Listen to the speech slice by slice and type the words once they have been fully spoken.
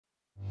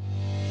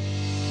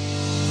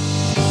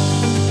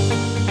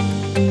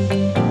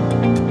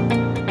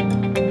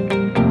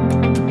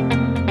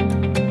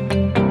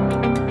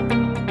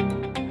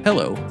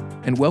Hello,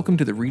 and welcome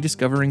to the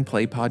Rediscovering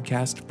Play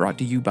podcast brought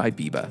to you by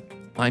Biba.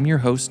 I'm your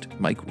host,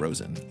 Mike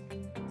Rosen.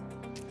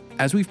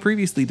 As we've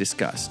previously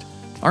discussed,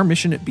 our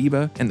mission at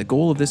Biba and the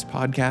goal of this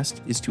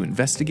podcast is to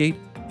investigate,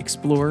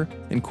 explore,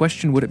 and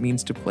question what it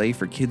means to play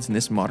for kids in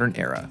this modern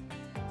era.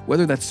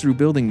 Whether that's through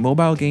building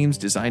mobile games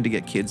designed to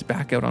get kids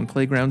back out on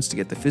playgrounds to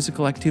get the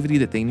physical activity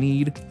that they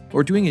need,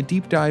 or doing a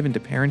deep dive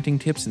into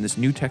parenting tips in this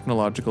new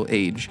technological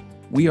age,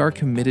 we are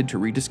committed to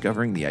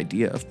rediscovering the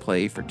idea of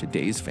play for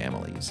today's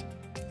families.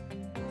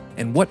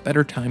 And what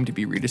better time to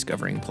be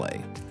rediscovering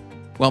play?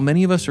 While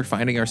many of us are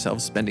finding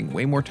ourselves spending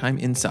way more time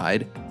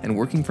inside and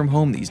working from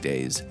home these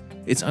days,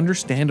 it's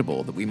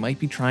understandable that we might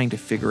be trying to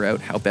figure out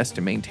how best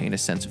to maintain a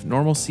sense of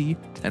normalcy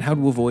and how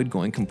to avoid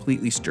going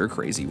completely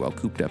stir-crazy while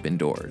cooped up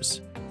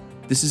indoors.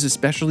 This is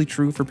especially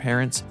true for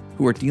parents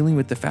who are dealing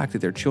with the fact that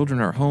their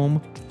children are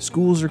home,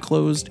 schools are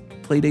closed,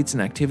 playdates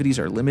and activities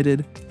are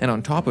limited, and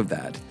on top of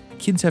that,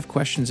 kids have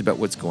questions about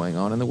what's going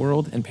on in the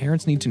world and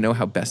parents need to know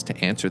how best to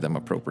answer them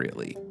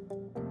appropriately.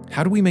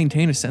 How do we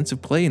maintain a sense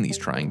of play in these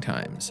trying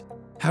times?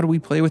 How do we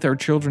play with our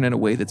children in a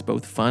way that's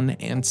both fun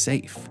and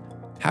safe?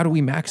 How do we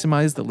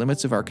maximize the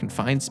limits of our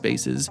confined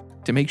spaces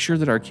to make sure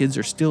that our kids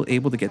are still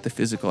able to get the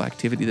physical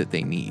activity that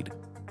they need?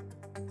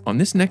 On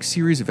this next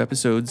series of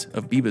episodes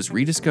of Biba's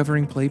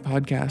Rediscovering Play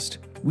podcast,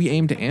 we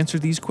aim to answer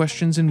these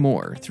questions and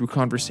more through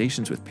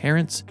conversations with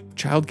parents,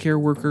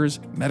 childcare workers,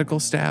 medical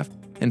staff,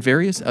 and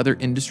various other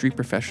industry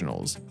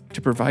professionals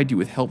to provide you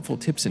with helpful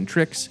tips and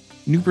tricks,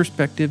 new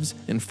perspectives,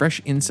 and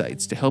fresh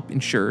insights to help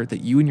ensure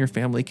that you and your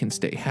family can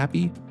stay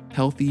happy,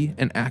 healthy,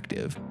 and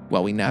active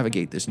while we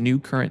navigate this new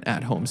current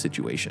at-home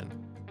situation.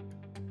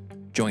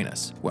 Join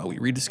us while we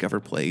rediscover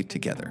play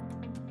together.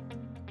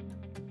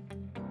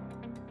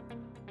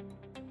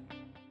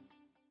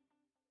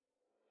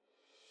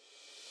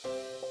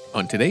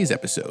 On today's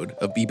episode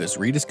of Biba's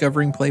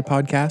Rediscovering Play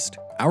podcast,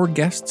 our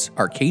guests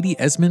are Katie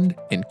Esmond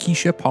and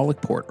Keisha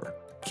Pollock-Porter.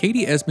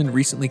 Katie Esmond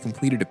recently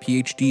completed a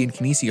PhD in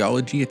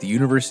kinesiology at the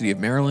University of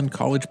Maryland,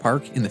 College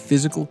Park in the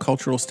Physical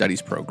Cultural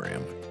Studies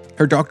program.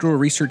 Her doctoral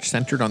research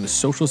centered on the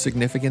social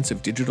significance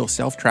of digital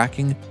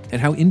self-tracking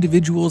and how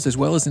individuals as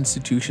well as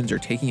institutions are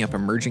taking up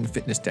emerging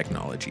fitness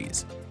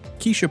technologies.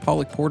 Keisha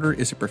Pollock-Porter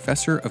is a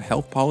professor of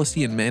health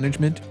policy and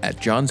management at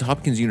Johns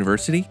Hopkins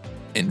University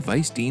and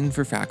vice dean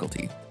for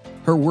faculty.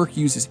 Her work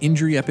uses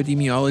injury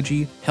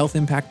epidemiology, health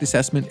impact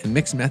assessment, and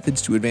mixed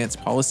methods to advance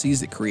policies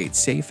that create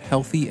safe,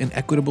 healthy, and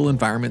equitable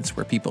environments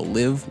where people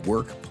live,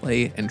 work,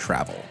 play, and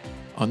travel.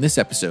 On this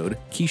episode,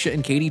 Keisha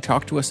and Katie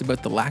talk to us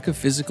about the lack of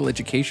physical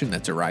education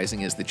that's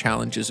arising as the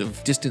challenges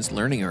of distance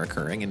learning are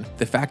occurring and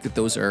the fact that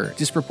those are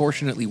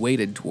disproportionately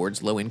weighted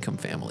towards low-income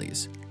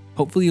families.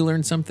 Hopefully you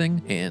learned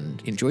something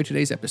and enjoy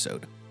today's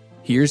episode.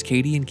 Here's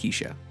Katie and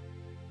Keisha.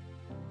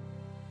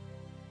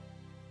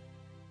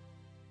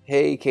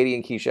 Hey, Katie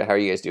and Keisha, how are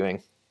you guys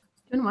doing?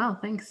 Doing well,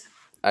 thanks.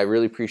 I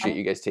really appreciate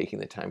you guys taking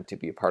the time to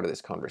be a part of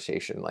this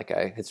conversation. Like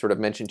I had sort of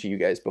mentioned to you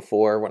guys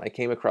before, when I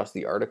came across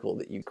the article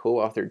that you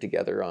co-authored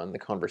together on the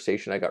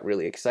conversation, I got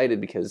really excited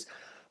because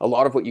a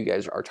lot of what you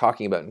guys are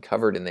talking about and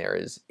covered in there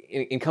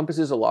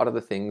encompasses a lot of the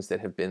things that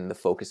have been the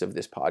focus of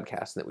this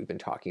podcast and that we've been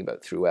talking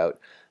about throughout,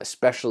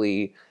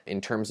 especially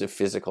in terms of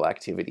physical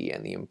activity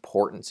and the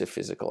importance of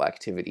physical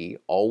activity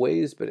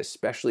always, but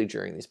especially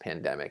during this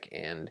pandemic.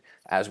 And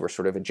as we're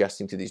sort of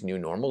adjusting to these new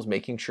normals,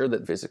 making sure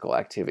that physical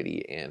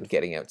activity and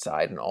getting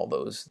outside and all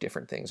those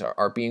different things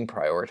are being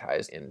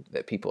prioritized and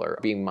that people are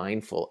being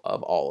mindful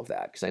of all of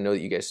that. Because I know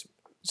that you guys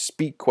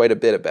speak quite a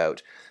bit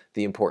about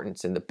the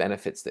importance and the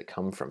benefits that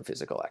come from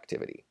physical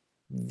activity.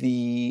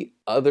 The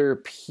other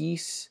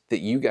piece that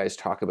you guys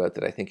talk about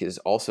that I think is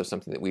also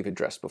something that we've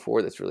addressed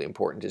before that's really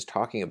important is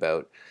talking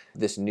about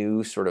this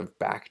new sort of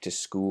back to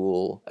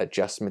school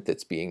adjustment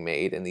that's being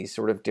made and these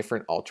sort of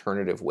different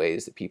alternative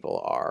ways that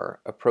people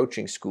are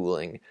approaching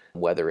schooling,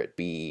 whether it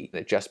be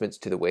adjustments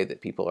to the way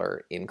that people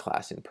are in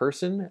class in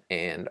person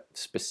and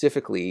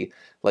specifically,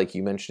 like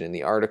you mentioned in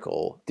the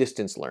article,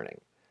 distance learning.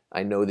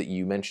 I know that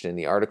you mentioned in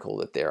the article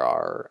that there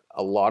are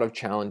a lot of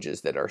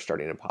challenges that are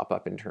starting to pop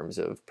up in terms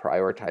of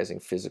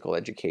prioritizing physical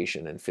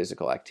education and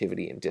physical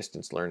activity in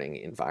distance learning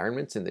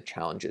environments and the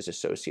challenges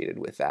associated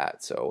with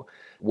that. So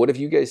what have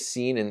you guys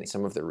seen in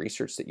some of the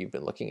research that you've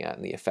been looking at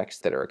and the effects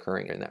that are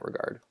occurring in that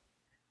regard?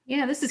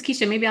 Yeah, this is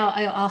Keisha. Maybe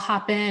I'll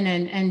hop in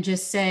and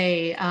just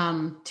say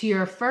to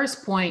your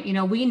first point,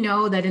 we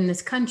know that in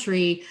this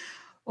country,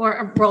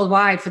 or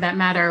worldwide for that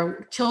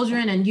matter,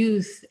 children and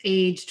youth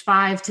aged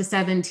 5 to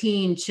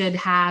 17 should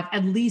have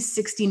at least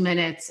 60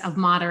 minutes of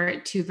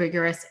moderate to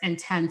vigorous,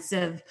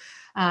 intensive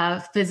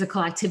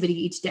physical activity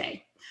each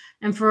day.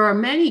 And for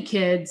many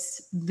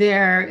kids,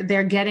 they're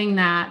getting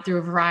that through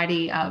a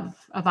variety of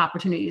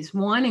opportunities.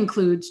 One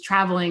includes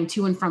traveling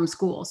to and from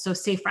school, so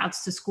Safe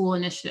Routes to School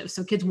initiatives.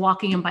 So kids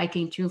walking and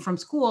biking to and from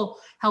school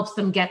helps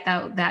them get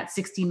that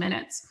 60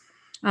 minutes.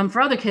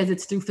 For other kids,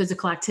 it's through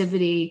physical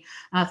activity,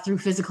 through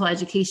physical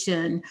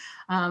education,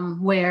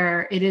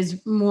 where it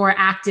is more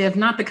active,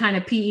 not the kind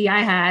of PE I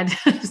had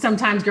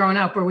sometimes growing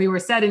up where we were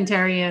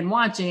sedentary and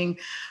watching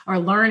or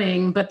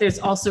learning, but there's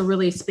also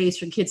really space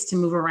for kids to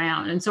move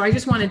around. And so I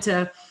just wanted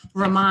to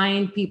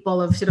remind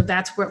people of sort of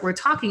that's what we're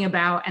talking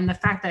about, and the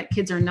fact that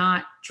kids are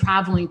not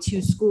traveling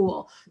to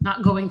school,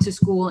 not going to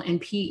school in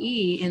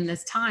PE in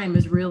this time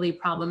is really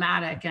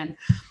problematic. And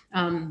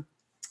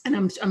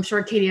I'm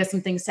sure Katie has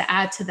some things to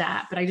add to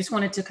that, but I just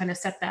wanted to kind of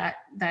set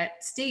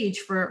that stage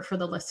for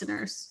the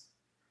listeners.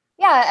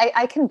 Yeah,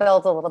 I can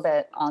build a little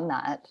bit on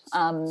that.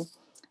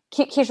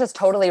 Keisha's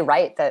totally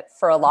right that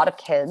for a lot of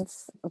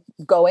kids,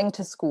 going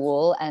to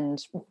school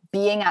and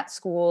being at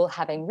school,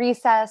 having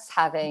recess,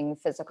 having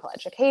physical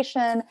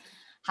education,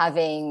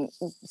 having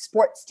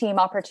sports team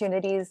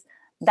opportunities,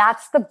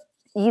 that's the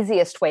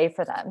easiest way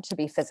for them to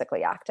be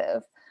physically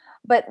active.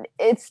 But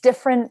it's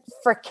different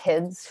for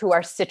kids who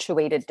are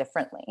situated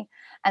differently.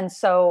 And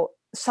so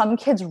some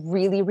kids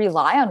really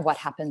rely on what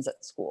happens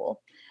at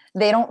school.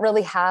 They don't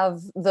really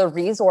have the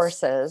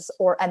resources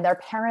and their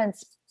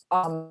parents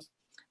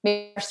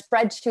maybe are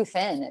spread too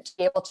thin to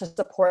be able to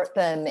support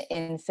them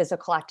in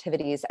physical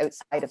activities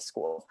outside of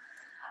school.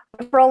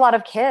 But for a lot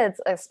of kids,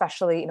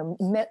 especially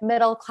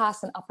middle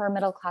class and upper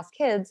middle class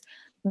kids,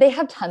 they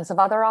have tons of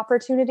other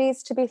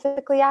opportunities to be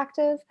physically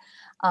active.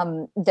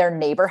 Their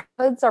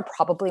neighborhoods are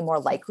probably more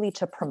likely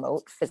to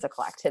promote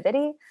physical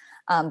activity.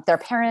 Their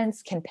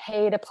parents can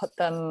pay to put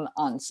them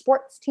on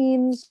sports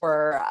teams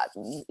or,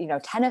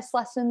 tennis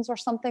lessons or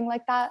something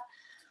like that.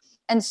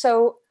 And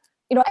so,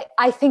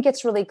 I think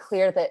it's really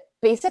clear that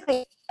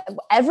basically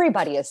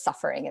everybody is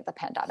suffering in the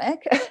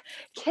pandemic.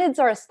 Kids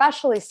are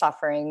especially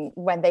suffering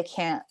when they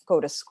can't go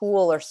to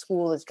school or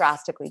school is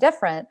drastically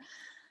different.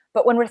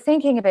 But when we're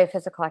thinking about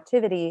physical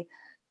activity,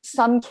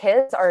 some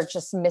kids are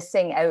just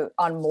missing out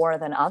on more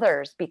than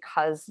others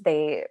because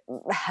they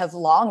have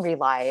long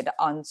relied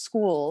on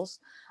schools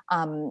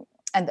and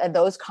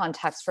those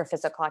contexts for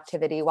physical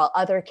activity, while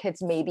other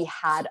kids maybe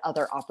had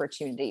other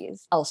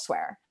opportunities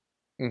elsewhere.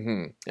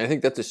 Mm-hmm. And I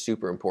think that's a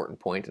super important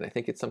point. And I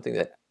think it's something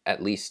that,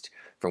 at least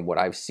from what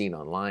I've seen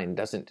online,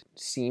 doesn't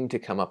seem to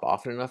come up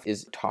often enough,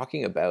 is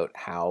talking about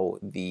how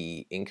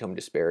the income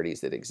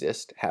disparities that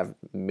exist have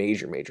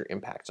major, major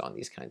impacts on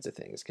these kinds of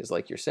things. Because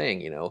like you're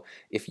saying,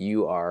 if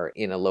you are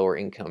in a lower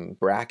income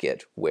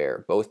bracket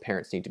where both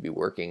parents need to be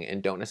working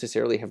and don't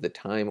necessarily have the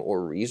time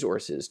or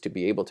resources to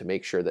be able to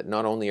make sure that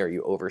not only are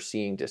you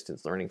overseeing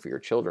distance learning for your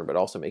children, but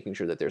also making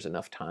sure that there's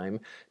enough time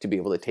to be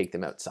able to take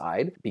them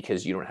outside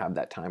because you don't have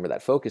that time or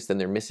that focus, then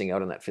they're missing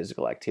out on that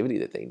physical activity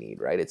that they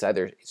need, right? It's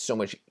either so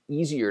much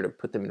easier to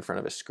put them in front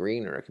of a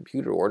screen or a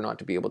computer or not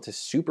to be able to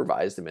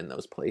supervise them in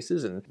those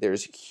places. And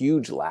there's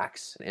huge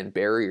lacks and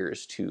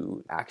barriers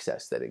to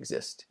access that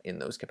exist in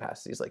those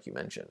capacities, like you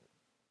mentioned.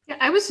 Yeah,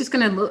 I was just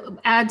going to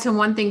add to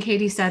one thing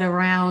Katie said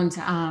around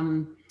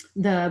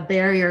the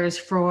barriers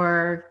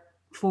for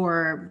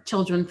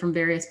children from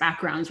various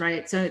backgrounds,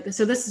 right? So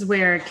this is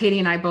where Katie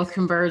and I both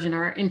converge in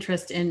our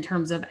interest in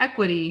terms of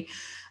equity,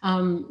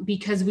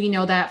 because we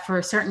know that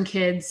for certain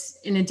kids,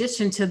 in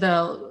addition to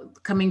the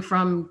coming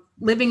from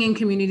living in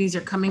communities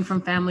or coming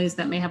from families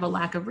that may have a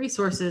lack of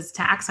resources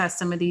to access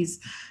some of these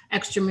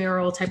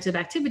extramural types of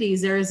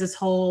activities, there is this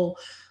whole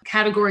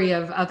category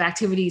of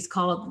activities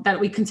called that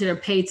we consider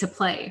pay to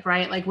play,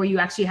 right? Like where you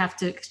actually have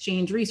to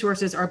exchange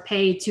resources or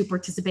pay to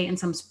participate in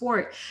some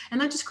sport.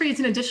 And that just creates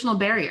an additional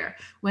barrier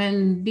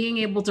when being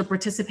able to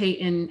participate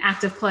in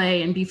active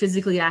play and be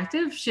physically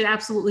active should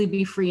absolutely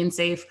be free and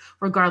safe,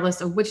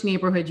 regardless of which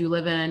neighborhood you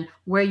live in,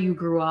 where you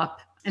grew up.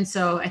 And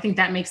so I think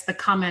that makes the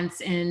comments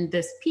in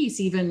this piece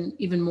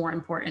even more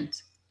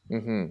important.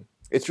 Mm-hmm.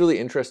 It's really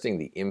interesting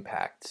the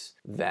impacts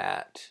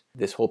that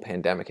this whole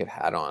pandemic have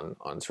had on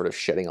sort of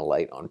shedding a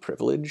light on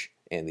privilege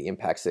and the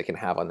impacts that it can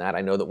have on that.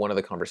 I know that one of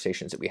the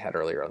conversations that we had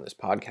earlier on this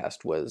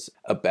podcast was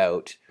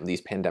about these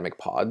pandemic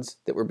pods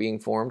that were being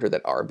formed or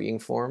that are being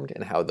formed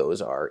and how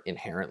those are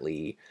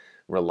inherently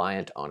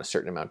reliant on a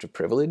certain amount of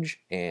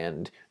privilege.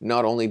 And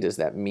not only does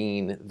that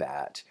mean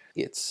that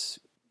it's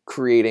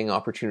creating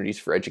opportunities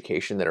for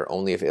education that are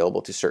only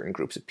available to certain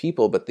groups of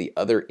people, but the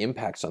other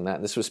impacts on that,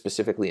 and this was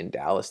specifically in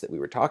Dallas that we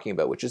were talking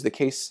about, which is the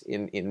case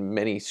in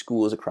many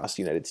schools across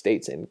the United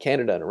States and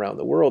Canada and around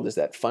the world, is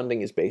that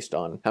funding is based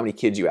on how many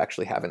kids you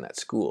actually have in that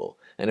school.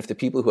 And if the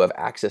people who have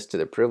access to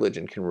the privilege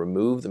and can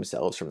remove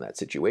themselves from that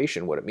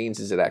situation, what it means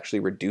is it actually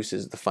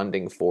reduces the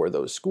funding for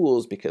those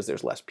schools because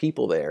there's less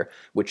people there,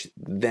 which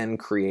then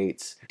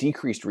creates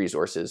decreased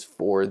resources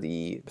for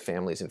the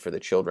families and for the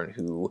children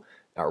who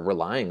are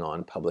relying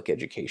on public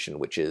education,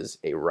 which is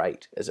a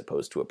right as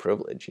opposed to a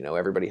privilege.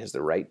 Everybody has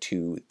the right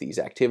to these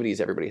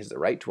activities, everybody has the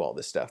right to all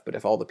this stuff, but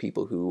if all the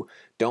people who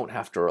don't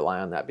have to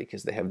rely on that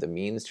because they have the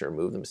means to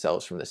remove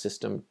themselves from the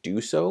system do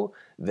so,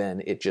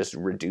 then it just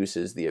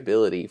reduces the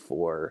ability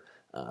for,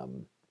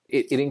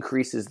 it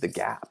increases the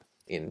gap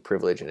in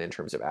privilege and in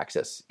terms of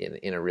access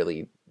in a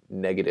really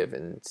negative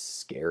and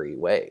scary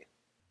way.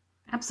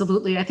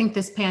 Absolutely. I think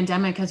this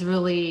pandemic has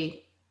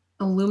really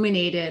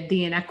illuminated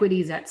the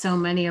inequities that so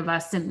many of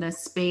us in this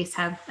space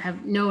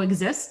have know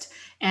exist,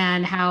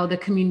 and how the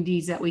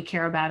communities that we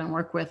care about and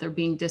work with are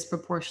being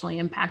disproportionately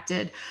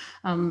impacted.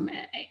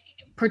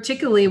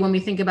 Particularly when we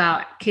think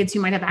about kids who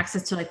might have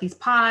access to like these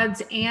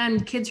pods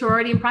and kids who are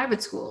already in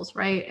private schools,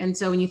 right? And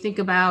so when you think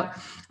about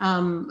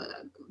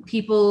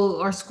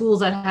people or schools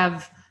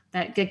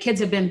that kids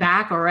have been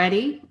back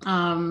already,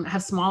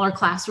 have smaller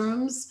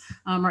classrooms,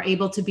 are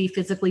able to be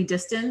physically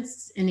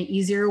distanced in an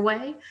easier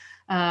way,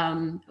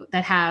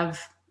 that have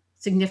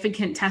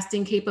significant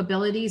testing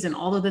capabilities and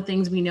all of the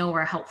things we know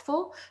are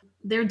helpful,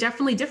 there are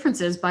definitely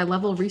differences by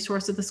level of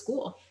resource of the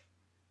school.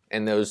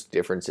 And those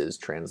differences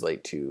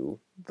translate to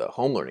the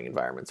home learning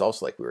environments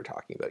also, like we were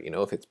talking about.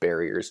 If it's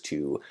barriers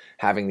to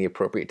having the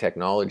appropriate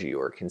technology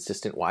or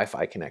consistent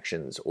Wi-Fi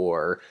connections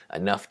or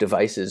enough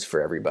devices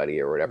for everybody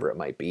or whatever it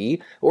might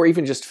be, or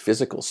even just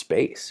physical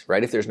space,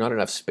 right? If there's not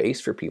enough space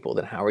for people,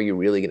 then how are you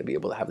really going to be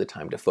able to have the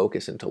time to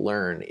focus and to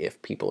learn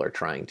if people are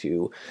trying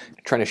to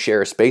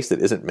share a space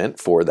that isn't meant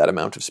for that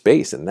amount of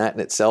space? And that in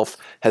itself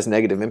has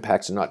negative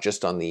impacts, not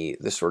just on the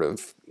sort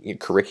of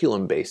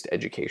curriculum-based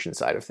education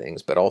side of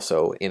things, but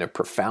also in a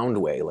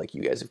profound way, like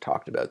you guys have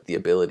talked about, the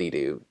ability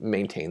to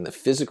maintain the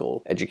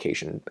physical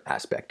education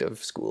aspect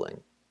of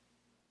schooling.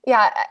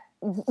 Yeah,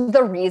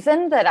 the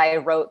reason that I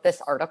wrote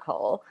this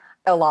article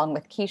along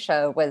with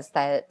Keisha was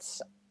that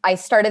I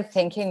started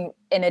thinking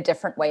in a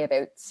different way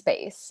about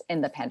space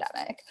in the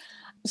pandemic.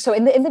 So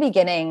in the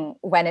beginning,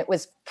 when it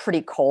was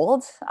pretty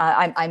cold,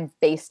 I'm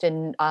based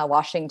in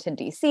Washington,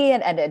 D.C.,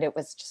 and it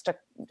was just a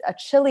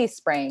chilly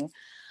spring.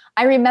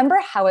 I remember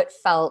how it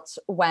felt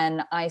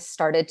when I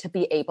started to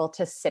be able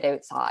to sit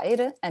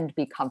outside and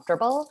be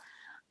comfortable,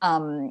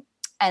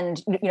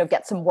 and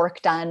get some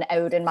work done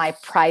out in my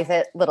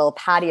private little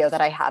patio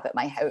that I have at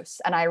my house.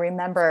 And I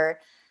remember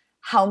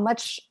how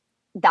much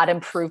that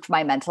improved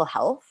my mental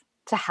health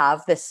to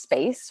have this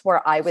space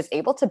where I was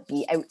able to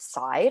be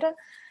outside.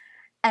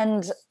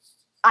 And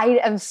I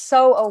am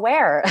so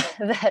aware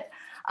that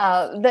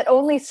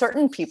only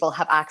certain people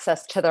have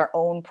access to their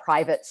own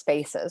private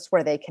spaces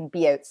where they can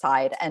be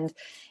outside. And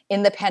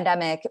in the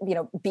pandemic,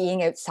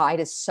 being outside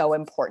is so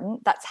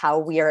important. That's how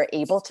we are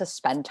able to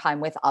spend time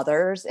with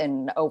others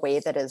in a way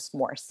that is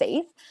more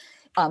safe.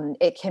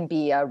 It can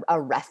be a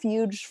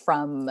refuge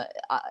from,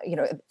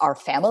 our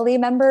family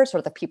members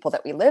or the people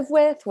that we live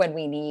with when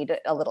we need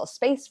a little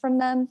space from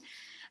them.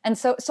 And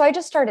so I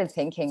just started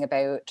thinking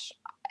about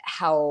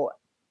how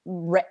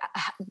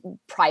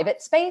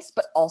private space,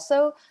 but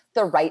also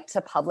the right to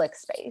public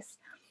space,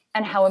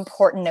 and how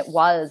important it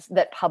was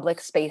that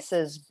public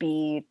spaces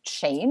be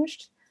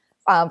changed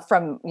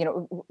from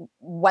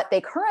what they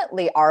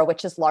currently are,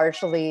 which is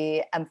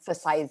largely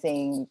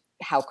emphasizing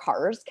how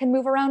cars can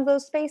move around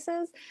those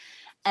spaces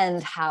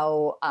and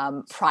how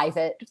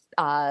private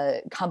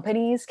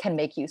companies can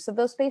make use of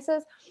those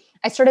spaces.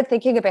 I started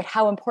thinking about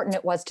how important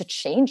it was to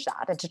change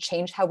that and to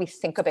change how we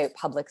think about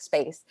public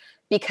space,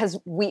 because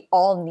we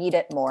all need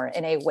it more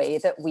in a way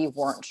that we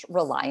weren't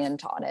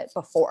reliant on it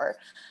before.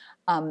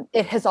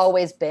 It has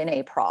always been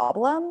a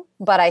problem,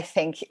 but I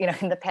think,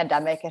 in the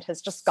pandemic, it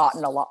has just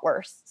gotten a lot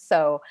worse.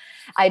 So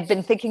I'd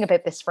been thinking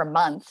about this for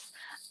months,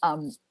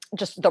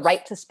 just the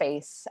right to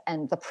space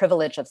and the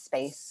privilege of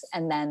space.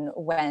 And then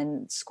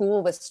when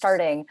school was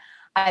starting,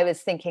 I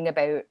was thinking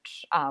about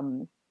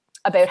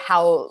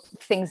how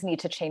things need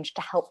to change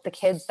to help the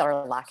kids that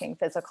are lacking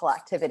physical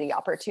activity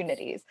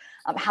opportunities,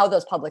 how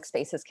those public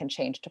spaces can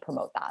change to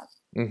promote that.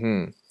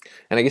 Mm-hmm.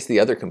 And I guess the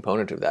other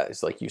component of that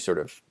is, like you sort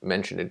of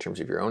mentioned in terms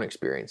of your own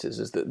experiences,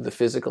 is that the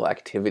physical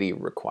activity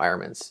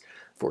requirements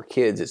for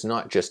kids is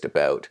not just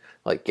about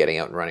like getting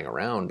out and running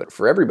around, but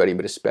for everybody,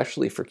 but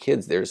especially for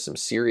kids, there's some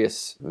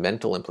serious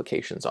mental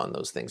implications on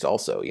those things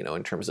also,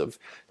 in terms of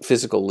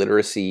physical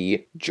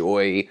literacy,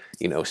 joy,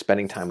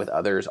 spending time with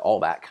others, all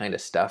that kind of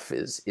stuff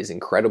is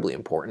incredibly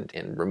important,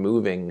 and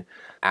removing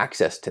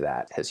access to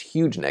that has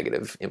huge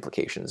negative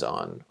implications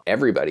on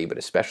everybody, but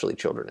especially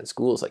children in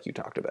schools, like you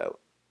talked about.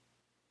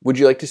 Would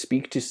you like to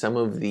speak to some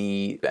of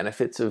the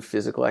benefits of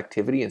physical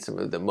activity and some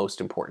of the most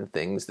important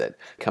things that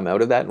come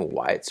out of that and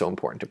why it's so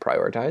important to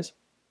prioritize?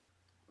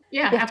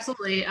 Yeah,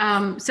 absolutely.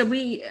 I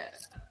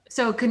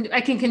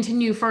can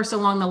continue first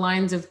along the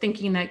lines of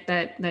thinking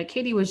that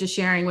Katie was just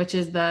sharing, which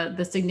is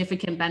the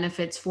significant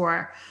benefits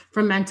for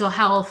mental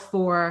health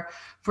for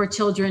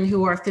children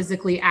who are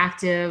physically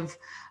active.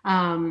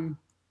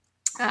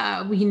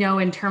 We know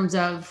in terms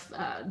of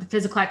the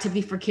physical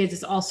activity for kids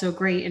is also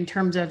great in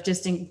terms of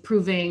just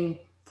improving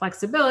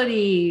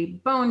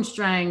flexibility, bone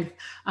strength.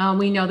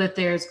 We know that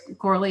there's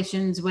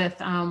correlations with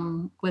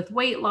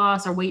weight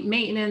loss or weight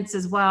maintenance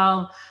as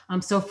well.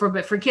 So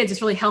for kids,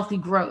 it's really healthy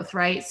growth,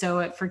 right?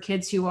 So for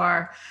kids who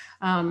are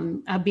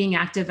being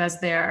active as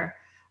they're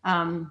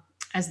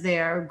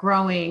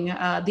growing,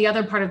 the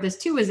other part of this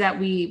too is that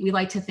we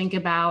like to think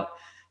about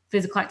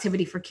physical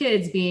activity for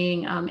kids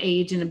being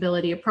age and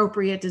ability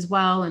appropriate as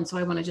well. And so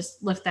I want to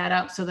just lift that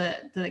up so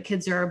that the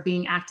kids are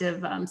being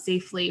active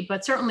safely,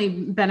 but certainly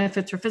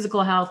benefits for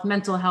physical health,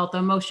 mental health,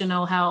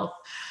 emotional health.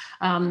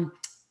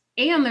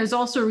 And there's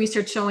also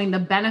research showing the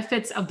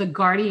benefits of the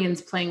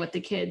guardians playing with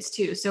the kids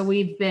too. So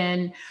I've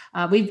been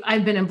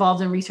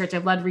involved in research.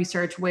 I've led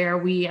research where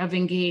we have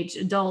engaged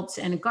adults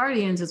and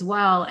guardians as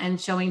well, and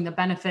showing the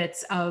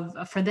benefits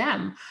for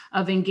them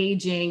of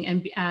engaging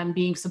and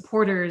being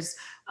supporters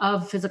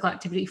of physical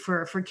activity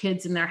for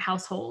kids in their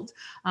household,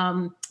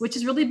 which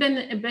has really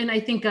been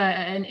I think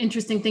an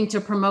interesting thing to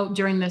promote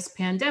during this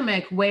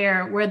pandemic,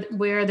 where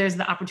there's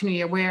the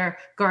opportunity, where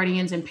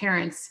guardians and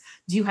parents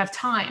do have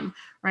time,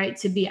 right,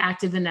 to be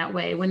active in that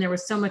way, when there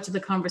was so much of the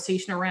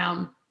conversation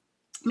around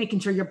making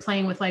sure you're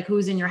playing with like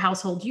who's in your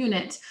household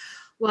unit.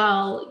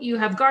 Well, you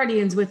have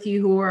guardians with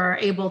you who are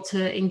able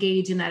to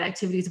engage in that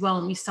activity as well.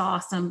 And we saw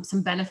some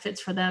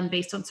benefits for them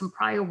based on some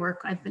prior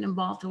work I've been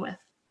involved with.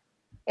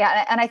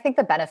 Yeah, and I think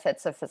the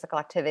benefits of physical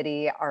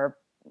activity are,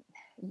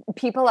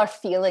 people are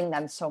feeling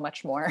them so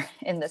much more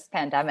in this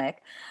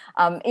pandemic.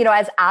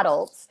 As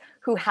adults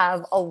who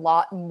have a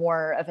lot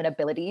more of an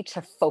ability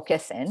to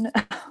focus in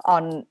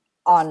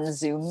on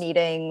Zoom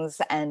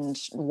meetings and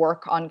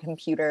work on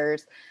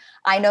computers,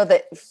 I know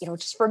that,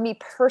 just for me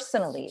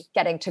personally,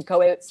 getting to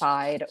go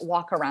outside,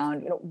 walk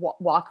around,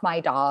 walk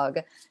my dog,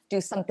 do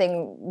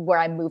something where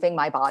I'm moving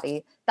my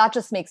body, that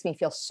just makes me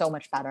feel so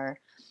much better.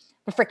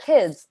 But for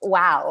kids,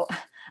 wow,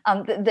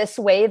 this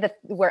way that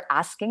we're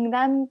asking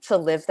them to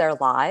live their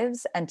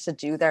lives and to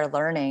do their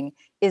learning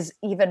is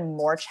even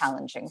more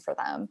challenging for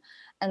them.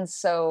 And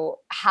so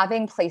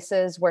having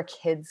places where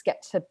kids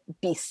get to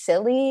be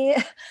silly,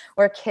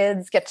 where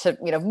kids get to,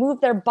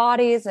 move their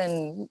bodies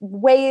in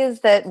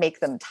ways that make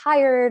them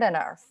tired and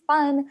are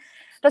fun,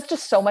 that's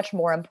just so much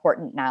more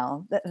important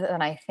now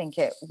than I think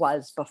it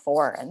was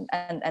before.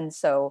 And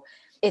so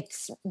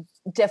it's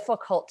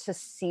difficult to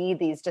see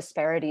these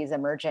disparities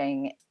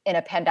emerging in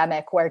a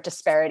pandemic where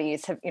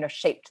disparities have,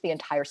 shaped the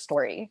entire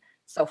story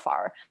so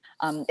far.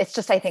 It's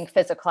just, I think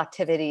physical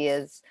activity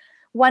is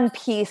one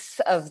piece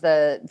of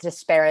the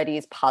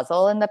disparities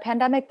puzzle in the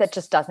pandemic that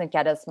just doesn't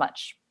get as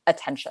much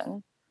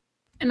attention.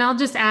 And I'll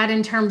just add,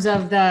 in terms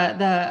of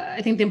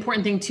I think the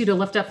important thing too to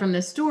lift up from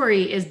this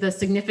story is the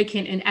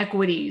significant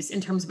inequities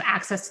in terms of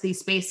access to these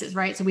spaces,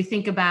 right? So we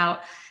think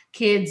about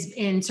kids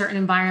in certain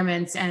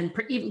environments, and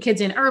even kids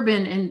in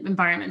urban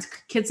environments,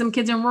 some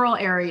kids in rural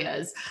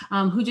areas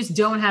who just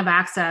don't have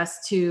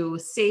access to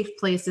safe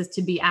places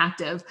to be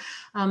active.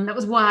 That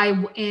was why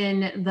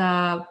in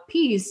the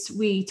piece,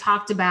 we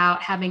talked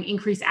about having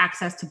increased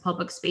access to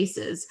public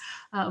spaces.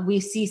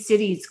 We see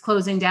cities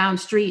closing down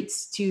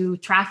streets to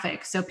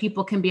traffic so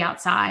people can be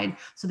outside,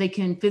 so they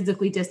can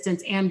physically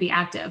distance and be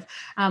active.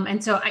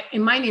 And so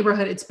in my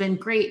neighborhood, it's been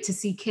great to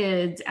see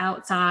kids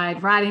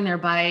outside riding their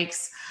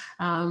bikes,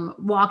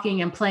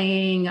 walking and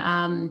playing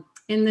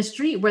in the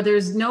street where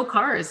there's no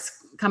cars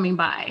coming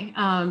by.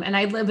 And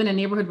I live in a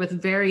neighborhood with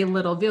very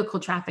little vehicle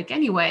traffic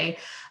anyway.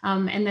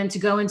 And then to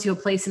go into a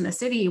place in the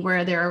city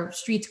where there are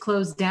streets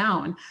closed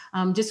down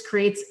just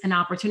creates an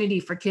opportunity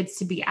for kids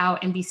to be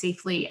out and be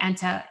safely and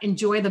to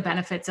enjoy the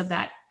benefits of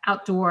that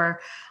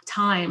outdoor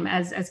time,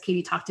 as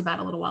Katie talked about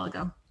a little while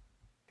ago.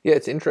 Yeah,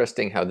 it's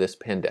interesting how this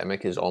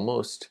pandemic has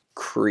almost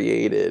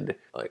created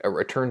like a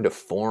return to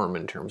form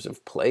in terms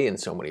of play in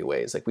so many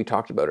ways. Like we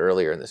talked about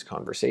earlier in this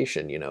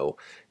conversation,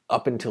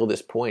 up until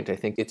this point, I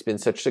think it's been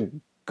such a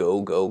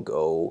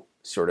go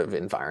sort of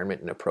environment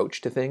and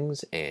approach to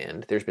things.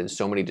 And there's been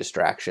so many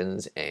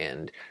distractions.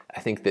 And I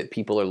think that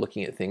people are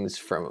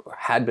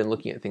had been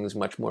looking at things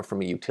much more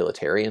from a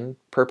utilitarian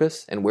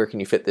purpose. And where can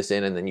you fit this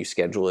in? And then you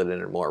schedule it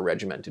in a more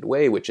regimented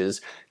way, which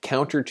is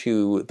counter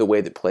to the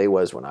way that play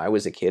was when I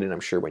was a kid. And I'm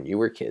sure when you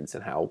were kids,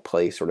 and how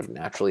play sort of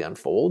naturally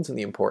unfolds, and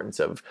the importance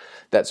of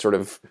that sort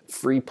of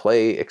free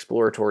play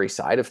exploratory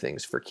side of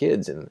things for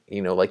kids. And,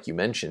 like you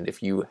mentioned,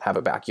 if you have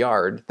a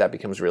backyard, that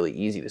becomes really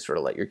easy to sort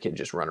of let your kid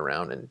just run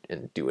around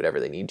and do whatever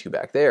they need to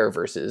back there,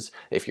 versus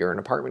if you're an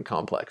apartment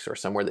complex or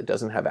somewhere that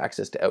doesn't have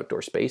access to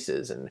outdoor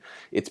spaces. And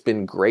it's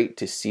been great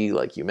to see,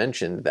 like you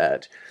mentioned,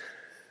 that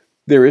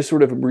there is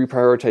sort of a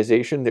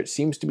reprioritization. There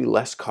seems to be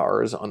less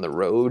cars on the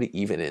road,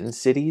 even in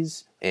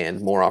cities,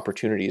 and more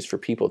opportunities for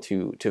people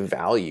to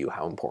value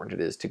how important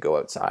it is to go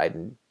outside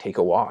and take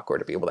a walk, or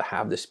to be able to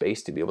have the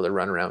space to be able to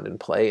run around and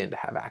play and to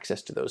have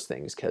access to those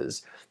things,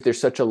 because there's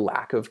such a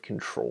lack of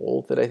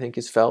control that I think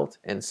is felt,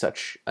 and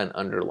such an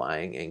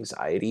underlying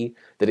anxiety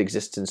that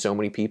exists in so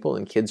many people,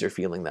 and kids are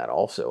feeling that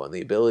also. And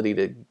the ability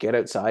to get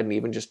outside and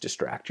even just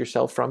distract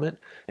yourself from it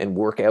and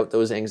work out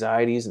those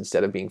anxieties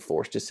instead of being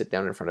forced to sit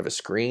down in front of a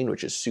screen,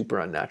 which is super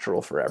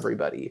unnatural for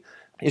everybody.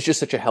 It's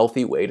just such a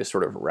healthy way to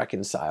sort of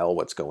reconcile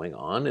what's going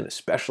on. And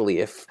especially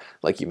if,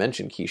 like you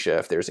mentioned, Keisha,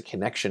 if there's a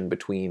connection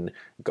between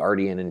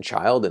guardian and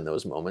child in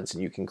those moments,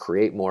 and you can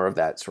create more of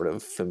that sort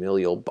of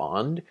familial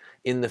bond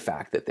in the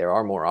fact that there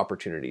are more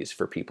opportunities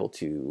for people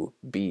to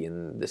be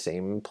in the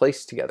same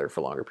place together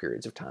for longer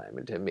periods of time,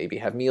 and to maybe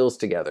have meals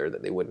together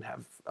that they wouldn't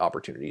have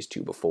opportunities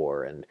to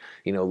before. And,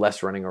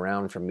 less running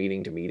around from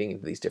meeting to meeting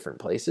into these different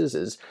places,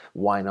 is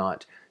why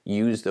not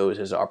use those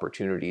as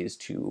opportunities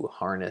to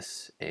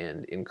harness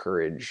and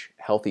encourage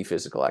healthy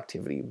physical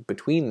activity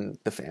between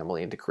the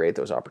family, and to create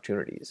those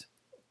opportunities.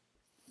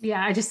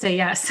 Yeah, I just say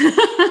yes.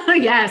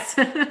 Yes.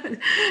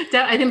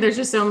 I think there's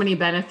just so many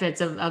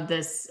benefits of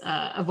this,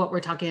 of what we're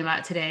talking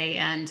about today.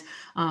 And,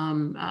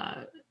 um,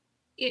 uh,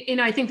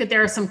 I think that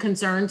there are some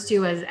concerns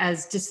too,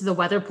 as just the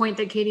weather point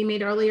that Katie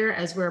made earlier,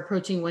 as we're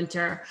approaching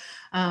winter.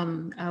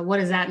 What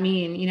does that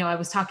mean? I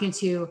was talking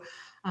to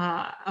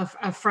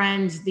a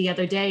friend the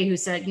other day who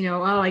said,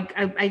 oh, I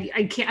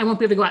can't, I won't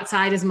be able to go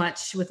outside as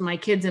much with my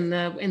kids in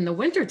the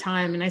winter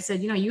time. And I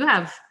said, you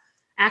have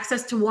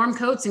access to warm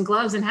coats and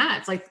gloves and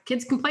hats. Like,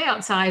 kids can play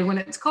outside when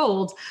it's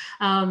cold.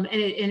 And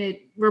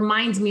it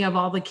reminds me of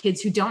all the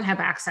kids who don't have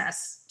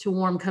access to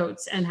warm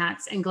coats and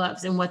hats and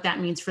gloves, and what that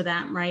means for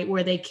them, right?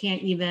 Where they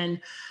can't even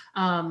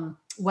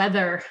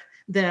weather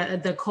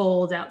the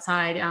cold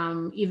outside.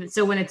 Even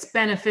so, when it's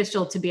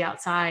beneficial to be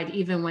outside,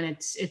 even when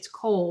it's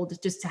cold,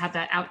 just to have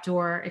that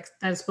outdoor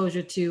that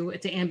exposure to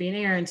ambient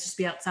air and just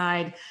be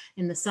outside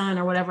in the sun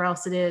or whatever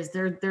else it is,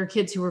 there are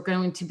kids who are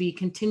going to be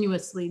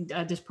continuously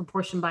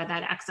disproportioned by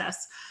that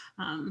access.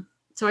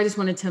 So I just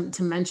wanted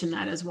to mention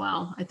that as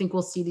well. I think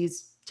we'll see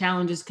these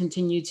challenges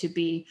continue to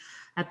be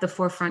at the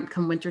forefront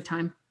come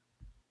wintertime.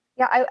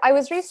 Yeah, I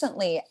was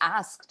recently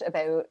asked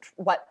about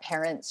what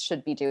parents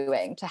should be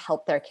doing to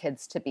help their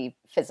kids to be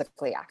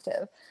physically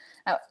active.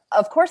 Now,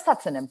 of course,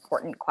 that's an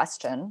important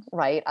question,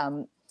 right?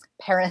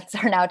 Parents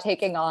are now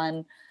taking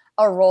on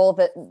a role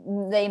that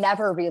they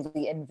never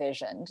really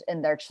envisioned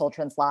in their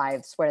children's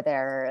lives, where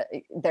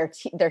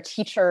they're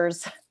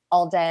teachers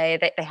all day.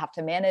 They have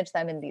to manage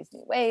them in these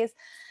new ways.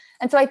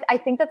 And so I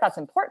think that that's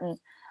important.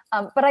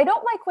 But I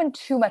don't like when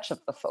too much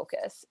of the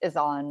focus is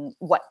on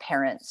what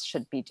parents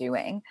should be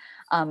doing.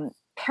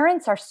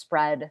 Parents are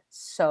spread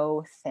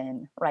so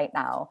thin right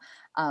now,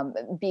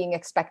 being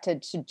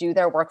expected to do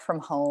their work from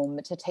home,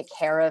 to take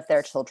care of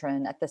their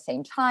children at the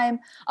same time.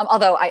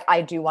 Although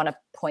I do want to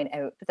point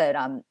out that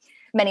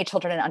many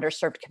children in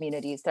underserved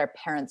communities, their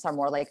parents are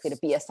more likely to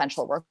be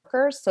essential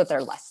workers, so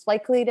they're less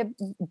likely to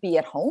be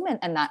at home,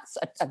 and that's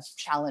a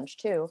challenge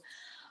too.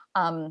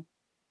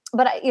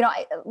 But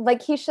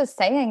like Keisha's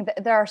saying,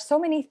 there are so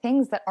many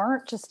things that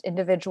aren't just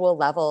individual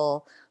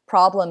level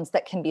problems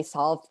that can be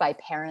solved by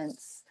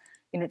parents,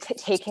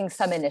 taking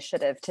some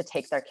initiative to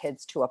take their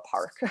kids to a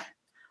park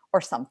or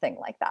something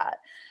like that.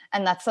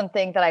 And that's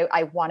something that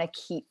I want to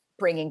keep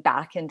bringing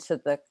back into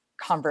the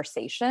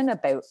conversation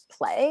about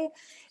play,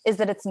 is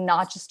that it's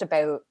not just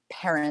about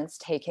parents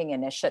taking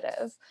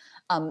initiative.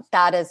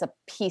 That is a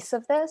piece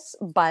of this,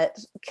 but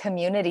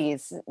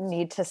communities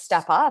need to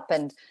step up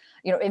and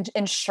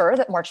ensure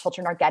that more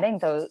children are getting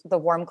the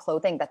warm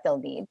clothing that they'll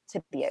need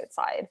to be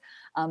outside,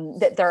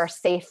 that there are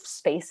safe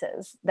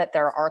spaces, that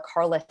there are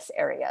carless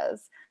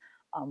areas.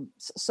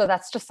 So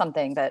that's just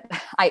something that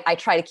I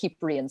try to keep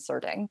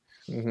reinserting.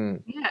 Mm-hmm.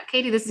 Yeah,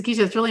 Katie, this is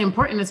Keisha. It's really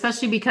important,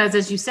 especially because,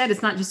 as you said,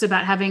 it's not just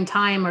about having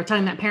time or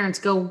telling that parents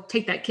go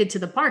take that kid to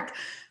the park.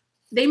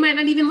 They might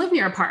not even live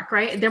near a park,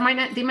 right? They might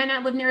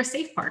not live near a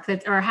safe park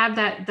or have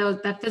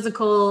that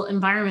physical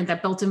environment,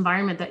 that built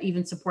environment that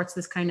even supports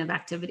this kind of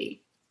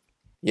activity.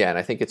 Yeah, and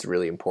I think it's a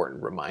really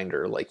important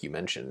reminder, like you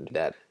mentioned,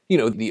 that,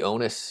 the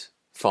onus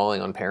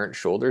falling on parents'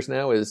 shoulders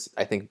now is,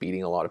 I think,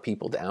 beating a lot of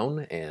people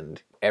down,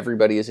 and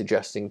everybody is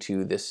adjusting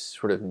to this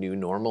sort of new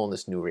normal and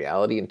this new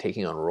reality and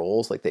taking on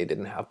roles like they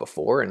didn't have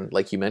before. And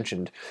like you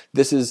mentioned,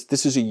 this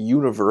is a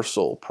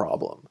universal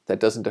problem that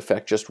doesn't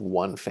affect just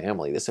one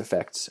family. This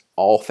affects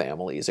all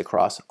families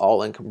across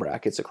all income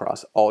brackets,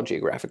 across all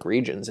geographic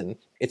regions. And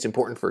it's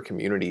important for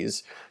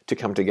communities to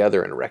come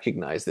together and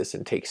recognize this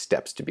and take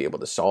steps to be able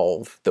to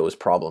solve those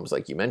problems,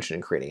 like you mentioned,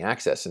 in creating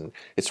access. And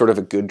it's sort of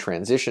a good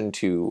transition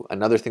to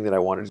another thing that I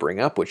wanted to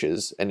bring up, which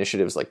is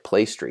initiatives like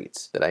Play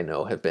Streets that I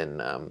know have been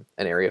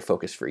an area of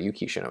focus for you,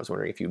 Keisha. And I was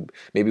wondering if you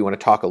maybe want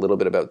to talk a little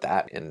bit about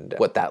that and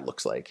what that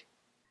looks like.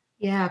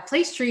 Yeah,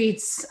 Play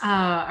Streets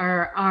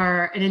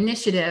are an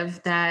initiative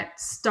that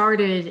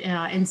started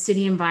in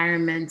city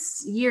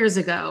environments years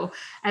ago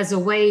as a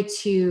way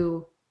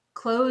to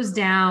close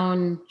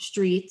down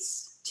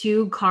streets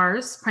to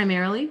cars,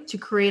 primarily, to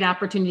create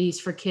opportunities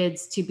for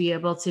kids to be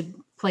able to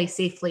play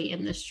safely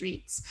in the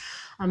streets.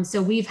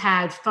 So we've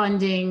had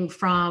funding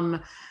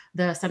from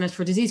the Centers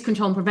for Disease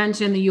Control and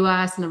Prevention in the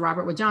U.S. and the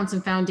Robert Wood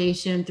Johnson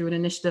Foundation through an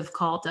initiative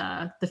called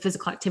the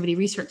Physical Activity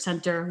Research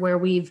Center, where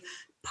we've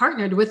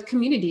partnered with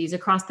communities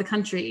across the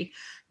country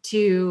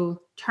to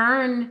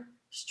turn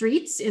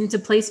streets into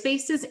play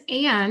spaces,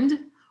 and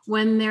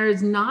when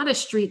there's not a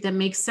street that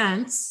makes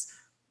sense,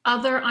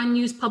 other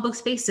unused public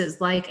spaces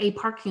like a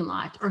parking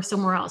lot or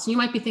somewhere else. You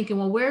might be thinking,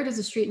 well, where does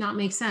a street not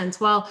make sense?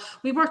 Well,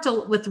 we worked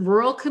with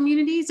rural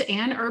communities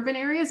and urban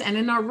areas, and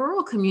in our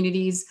rural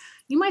communities,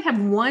 you might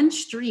have one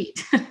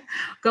street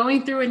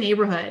going through a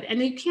neighborhood and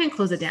you can't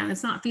close it down.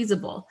 It's not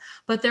feasible,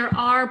 but there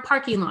are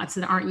parking lots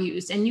that aren't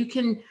used, and you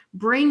can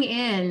bring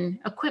in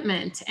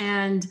equipment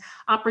and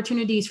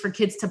opportunities for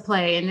kids to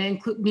play, and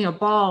include,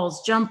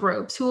 balls, jump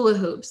ropes, hula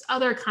hoops,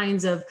 other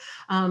kinds of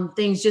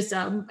things, just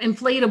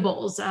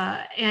inflatables.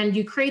 And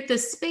you create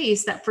this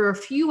space that for a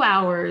few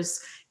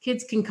hours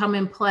kids can come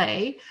and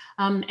play.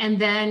 And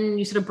then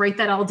you sort of break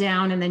that all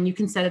down and then you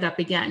can set it up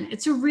again.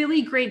 It's a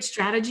really great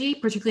strategy,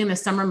 particularly in the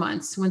summer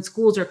months when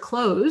schools are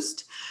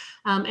closed.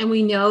 And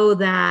we know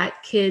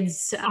that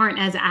kids aren't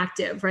as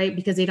active, right?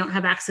 Because they don't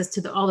have access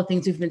to all the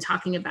things we've been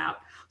talking about.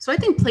 So I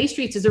think Play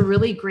Streets is a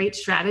really great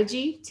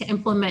strategy to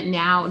implement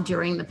now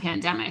during the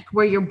pandemic,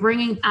 where you're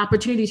bringing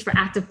opportunities for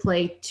active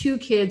play to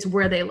kids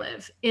where they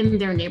live in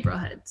their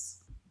neighborhoods.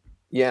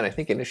 Yeah, and I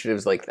think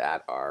initiatives like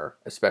that are,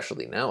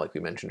 especially now, like we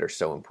mentioned, are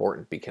so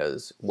important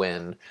because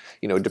when,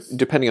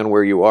 depending on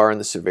where you are and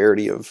the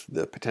severity of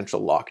the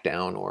potential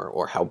lockdown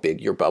or how big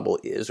your bubble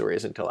is or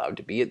isn't allowed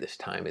to be at this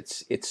time,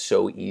 it's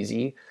so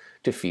easy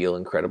to feel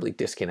incredibly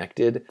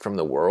disconnected from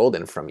the world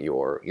and from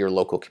your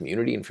local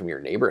community and from your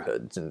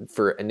neighborhoods. And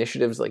for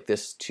initiatives like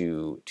this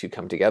to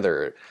come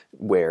together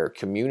where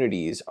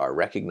communities are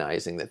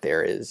recognizing that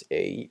there is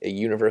a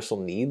universal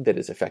need that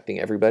is affecting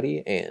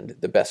everybody, and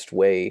the best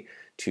way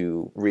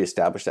to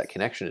reestablish that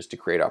connection is to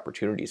create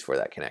opportunities for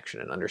that connection,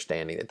 and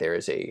understanding that there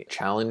is a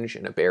challenge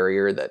and a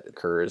barrier that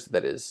occurs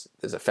that is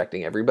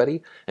affecting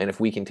everybody. And if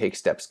we can take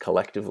steps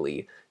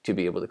collectively to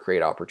be able to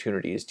create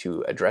opportunities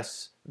to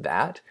address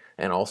that,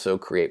 and also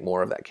create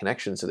more of that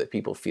connection so that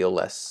people feel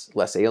less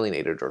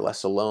alienated or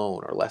less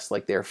alone or less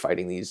like they're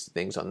fighting these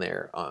things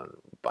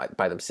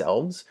by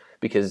themselves,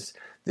 because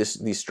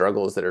these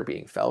struggles that are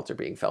being felt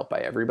by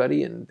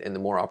everybody, and the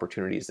more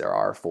opportunities there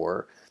are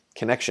for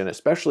connection,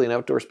 especially in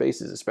outdoor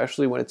spaces,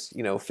 especially when it's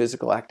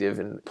physical, active,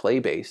 and play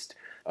based,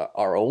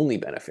 are only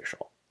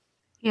beneficial.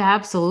 Yeah,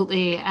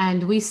 absolutely.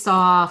 And we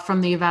saw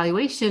from the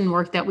evaluation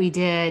work that we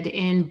did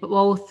in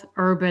both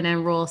urban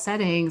and rural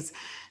settings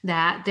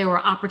that there were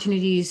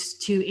opportunities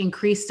to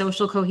increase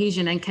social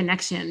cohesion and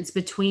connections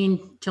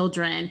between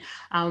children.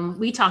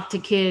 We talked to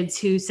kids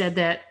who said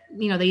that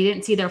they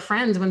didn't see their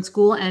friends when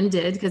school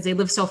ended because they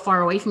live so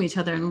far away from each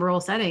other in rural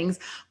settings,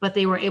 but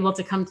they were able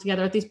to come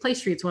together at these play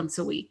streets once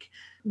a week.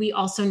 We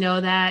also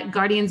know that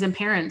guardians and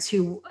parents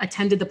who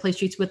attended the play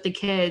streets with the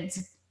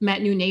kids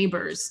met new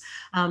neighbors.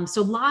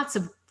 So lots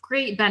of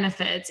great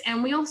benefits.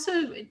 And we also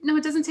know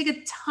it doesn't take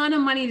a ton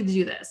of money to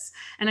do this.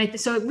 And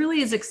so it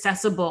really is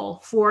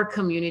accessible for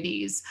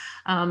communities,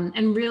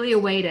 and really a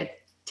way to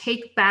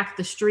take back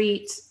the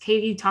streets.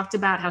 Katie talked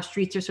about how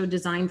streets are so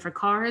designed for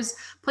cars.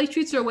 Play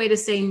streets are a way to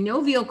say no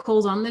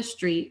vehicles on this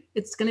street.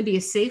 It's going to be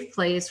a safe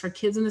place for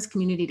kids in this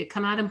community to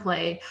come out and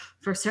play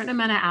for a certain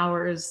amount of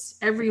hours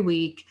every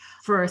week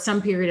for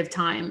some period of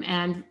time.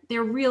 And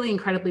they're really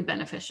incredibly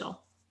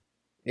beneficial.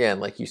 Yeah,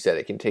 and like you said,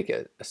 it can take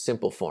a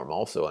simple form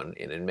also, and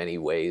in many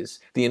ways,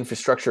 the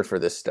infrastructure for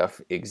this stuff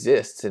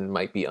exists and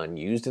might be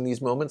unused in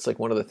these moments. Like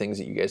one of the things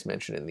that you guys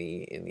mentioned in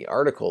the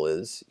article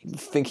is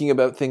thinking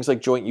about things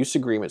like joint use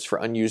agreements for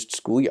unused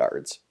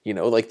schoolyards.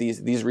 Like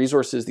these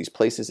resources, these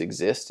places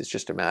exist. It's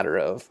just a matter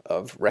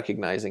of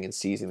recognizing and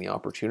seizing the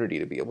opportunity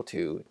to be able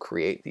to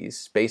create these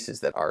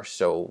spaces that are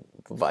so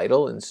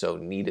vital and so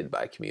needed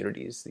by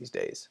communities these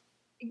days.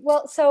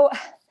 Well, so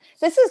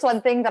this is one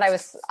thing that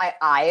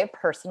I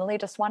personally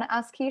just want to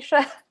ask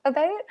Keisha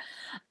about.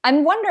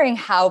 I'm wondering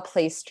how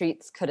play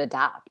streets could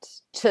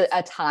adapt to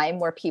a time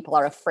where people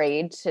are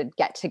afraid to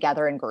get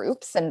together in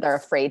groups and they're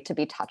afraid to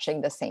be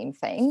touching the same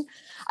thing.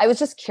 I was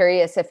just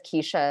curious if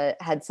Keisha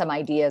had some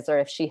ideas, or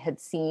if she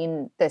had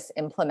seen this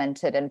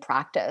implemented in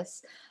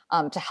practice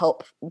to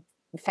help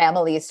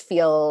families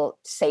feel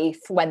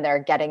safe when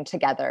they're getting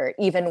together,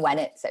 even when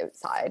it's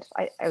outside.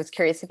 I was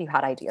curious if you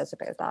had ideas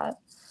about that.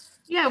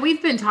 Yeah,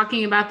 we've been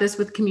talking about this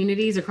with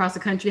communities across the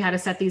country, how to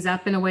set these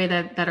up in a way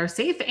that are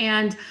safe.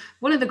 And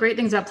one of the great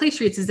things about play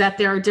streets is that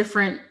there are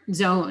different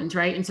zones,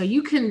 right? And so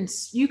you can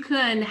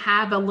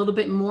have a little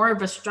bit more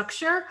of a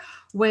structure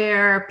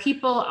where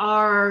people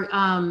are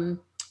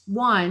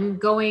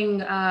going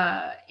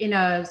in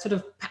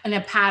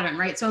a pattern,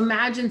 right? So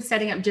imagine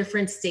setting up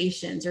different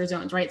stations or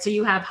zones, right? So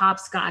you have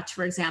hopscotch,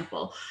 for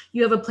example.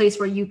 You have a place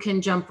where you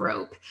can jump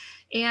rope,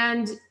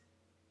 and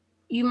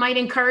you might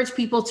encourage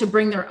people to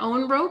bring their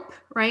own rope,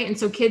 right? And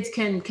so kids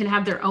can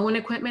have their own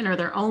equipment or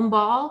their own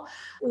ball.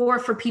 Or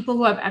for people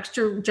who have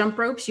extra jump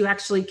ropes, you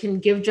actually can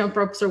give jump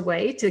ropes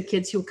away to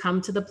kids who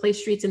come to the play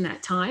streets in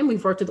that time.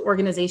 We've worked with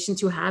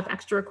organizations who have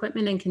extra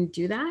equipment and can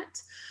do that.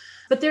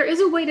 But there is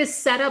a way to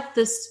set up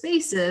the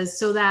spaces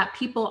so that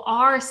people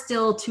are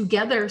still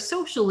together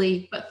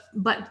socially,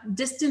 but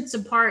distance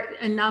apart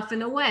enough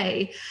in a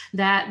way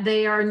that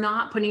they are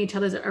not putting each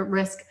other at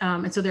risk.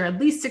 And so they're at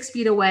least 6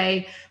 feet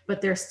away,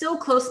 but they're still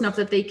close enough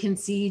that they can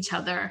see each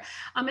other.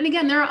 And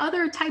again, there are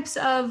other types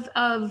of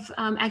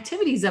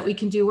activities that we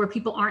can do where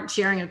people aren't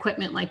sharing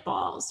equipment like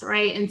balls,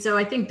 right? And so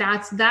I think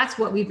that's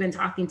what we've been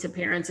talking to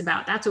parents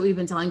about. That's what we've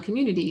been telling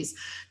communities,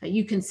 that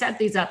you can set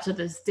these up so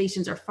the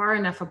stations are far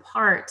enough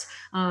apart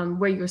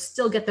where you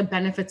still get the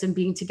benefits of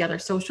being together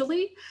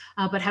socially,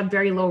 but have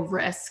very low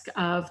risk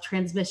of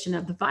transmission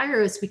of the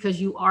virus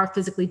because you are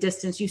physically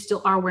distanced. You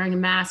still are wearing a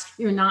mask.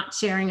 You're not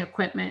sharing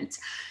equipment.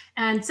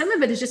 And some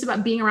of it is just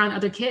about being around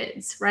other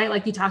kids, right?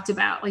 Like you talked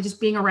about, like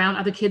just being around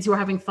other kids who are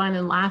having fun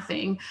and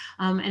laughing.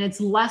 And it's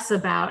less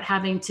about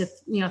having to,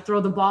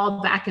 throw the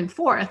ball back and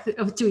forth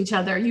to each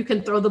other. You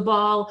can throw the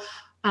ball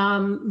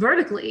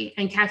vertically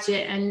and catch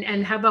it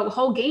and have a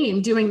whole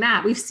game doing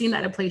that. We've seen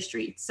that at Play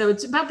Street. So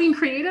it's about being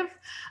creative,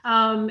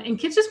 and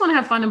kids just want to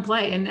have fun and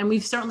play. And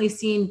we've certainly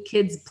seen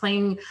kids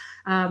playing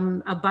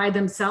by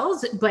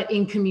themselves, but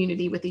in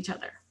community with each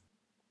other.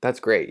 That's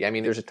great. I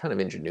mean, there's a ton of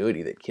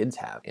ingenuity that kids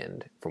have.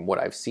 And from what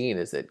I've seen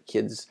is that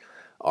kids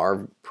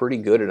are pretty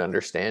good at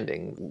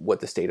understanding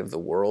what the state of the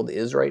world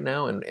is right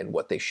now and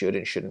what they should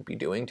and shouldn't be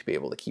doing to be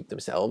able to keep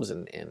themselves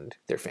and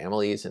their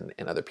families and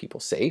other people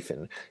safe,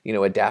 and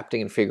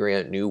adapting and figuring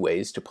out new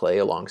ways to play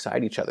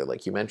alongside each other.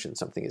 Like you mentioned,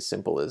 something as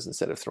simple as,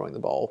 instead of throwing the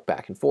ball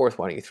back and forth,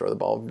 why don't you throw the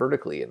ball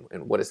vertically,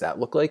 and what does that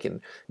look like?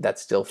 And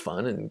that's still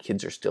fun, and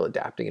kids are still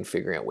adapting and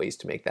figuring out ways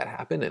to make that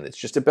happen. And it's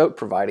just about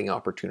providing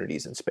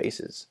opportunities and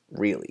spaces,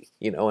 really,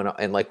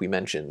 and like we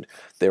mentioned,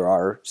 there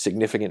are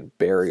significant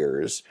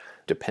barriers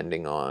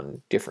depending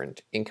on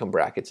different income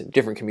brackets and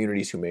different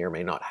communities who may or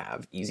may not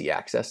have easy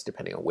access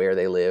depending on where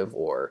they live,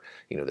 or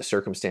the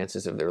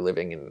circumstances of their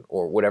living, and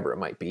or whatever it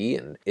might be.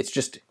 And it's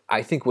just,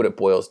 I think what it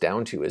boils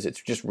down to is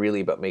it's just really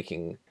about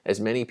making as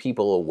many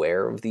people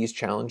aware of these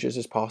challenges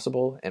as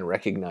possible, and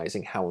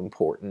recognizing how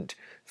important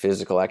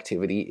physical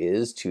activity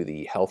is to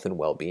the health and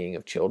well-being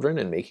of children,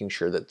 and making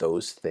sure that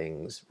those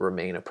things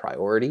remain a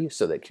priority,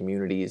 so that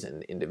communities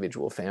and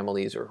individual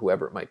families, or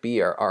whoever it might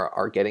be,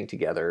 are getting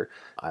together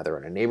either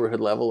on a neighborhood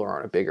level or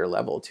on a bigger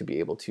level to be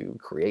able to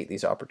create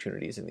these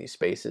opportunities in these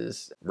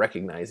spaces,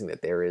 recognizing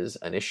that there is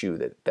an issue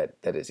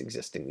that is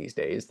existing these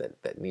days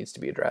that needs to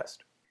be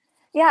addressed.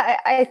 Yeah,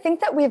 I think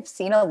that we've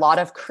seen a lot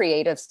of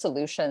creative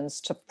solutions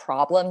to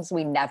problems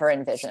we never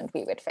envisioned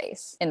we would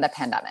face in the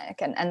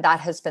pandemic. And that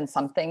has been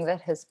something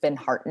that has been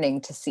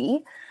heartening to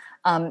see.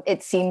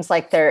 It seems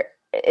like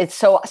it's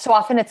so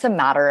often it's a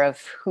matter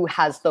of who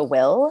has the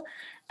will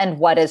and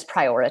what is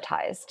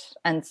prioritized.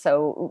 And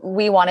so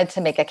we wanted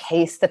to make a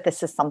case that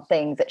this is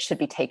something that should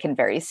be taken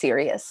very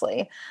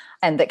seriously,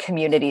 and that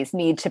communities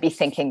need to be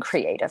thinking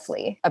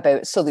creatively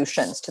about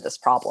solutions to this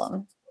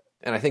problem.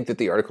 And I think that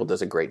the article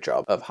does a great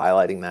job of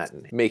highlighting that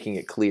and making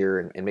it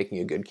clear and making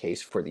a good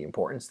case for the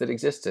importance that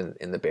exists and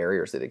the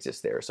barriers that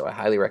exist there. So I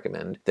highly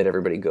recommend that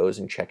everybody goes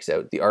and checks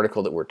out the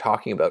article that we're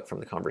talking about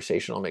from the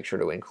conversation. I'll make sure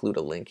to include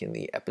a link in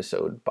the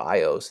episode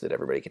bio so that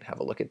everybody can have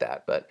a look at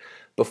that. But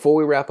before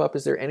we wrap up,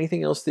 is there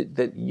anything else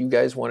that you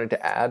guys wanted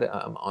to add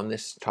on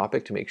this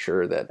topic to make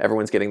sure that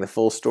everyone's getting the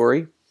full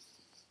story?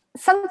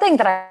 Something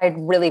that I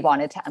really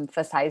wanted to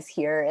emphasize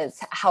here is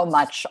how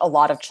much a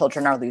lot of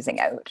children are losing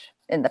out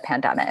in the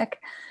pandemic,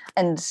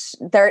 and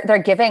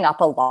they're giving up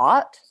a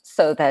lot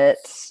so that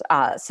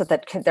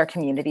their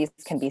communities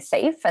can be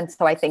safe. And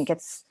so I think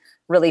it's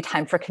really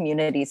time for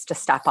communities to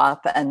step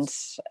up and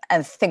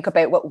think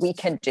about what we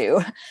can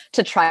do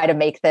to try to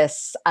make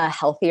this a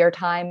healthier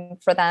time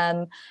for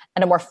them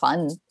and a more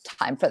fun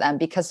time for them,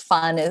 because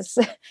fun is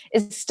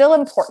still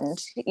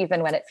important,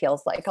 even when it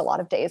feels like a lot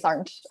of days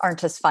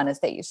aren't as fun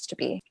as they used to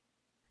be.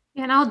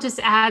 And I'll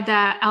just add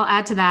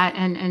to that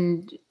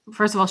and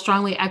first of all,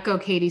 strongly echo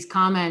Katie's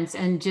comments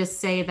and just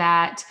say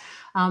that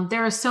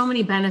there are so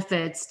many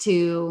benefits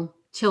to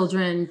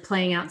children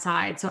playing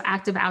outside. So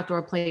active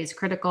outdoor play is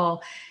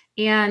critical.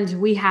 And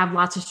we have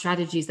lots of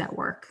strategies that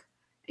work.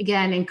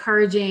 Again,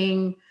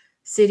 encouraging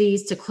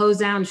cities to close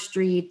down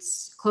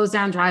streets, close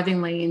down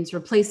driving lanes,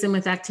 replace them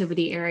with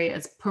activity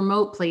areas,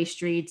 promote play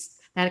streets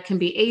that can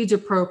be age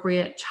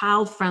appropriate,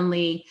 child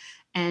friendly,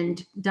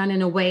 and done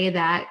in a way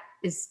that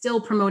is still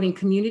promoting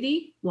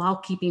community while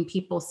keeping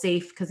people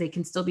safe, because they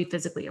can still be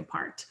physically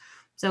apart.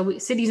 So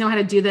cities know how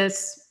to do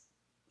this.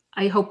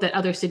 I hope that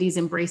other cities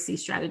embrace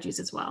these strategies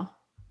as well.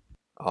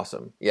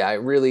 Awesome. Yeah, I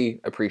really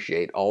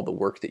appreciate all the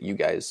work that you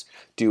guys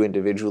do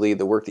individually,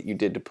 the work that you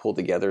did to pull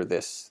together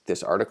this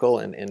article,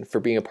 and for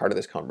being a part of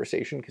this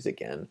conversation, because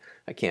again,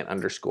 I can't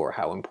underscore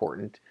how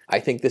important I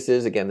think this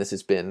is. Again, this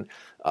has been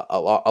a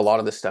lot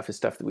of this stuff is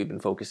stuff that we've been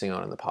focusing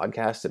on in the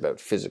podcast,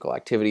 about physical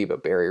activity,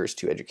 about barriers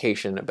to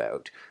education,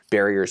 about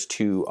barriers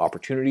to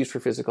opportunities for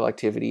physical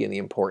activity, and the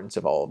importance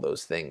of all of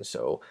those things.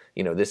 So,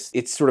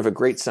 it's sort of a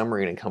great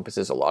summary and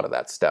encompasses a lot of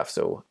that stuff.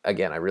 So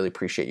again, I really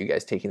appreciate you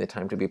guys taking the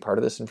time to be part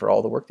of this and for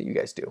all the work that you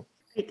guys do.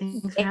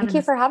 Thank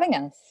you for having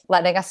us,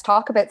 letting us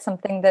talk about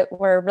something that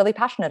we're really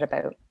passionate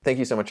about. Thank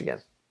you so much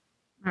again.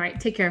 All right,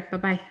 take care.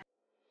 Bye-bye.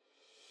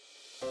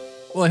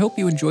 Well, I hope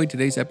you enjoyed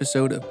today's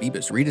episode of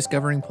BIBA's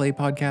Rediscovering Play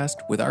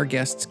podcast with our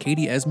guests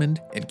Katie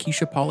Esmond and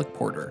Keisha Pollock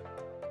Porter.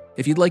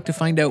 If you'd like to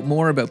find out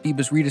more about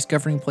BIBA's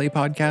Rediscovering Play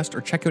podcast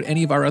or check out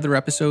any of our other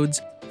episodes,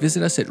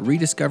 visit us at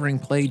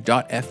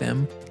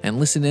rediscoveringplay.fm and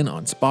listen in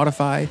on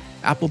Spotify,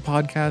 Apple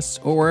Podcasts,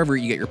 or wherever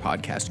you get your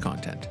podcast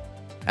content.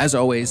 As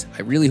always,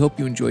 I really hope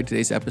you enjoyed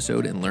today's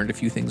episode and learned a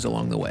few things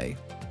along the way.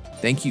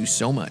 Thank you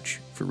so much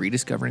for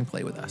rediscovering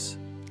play with us.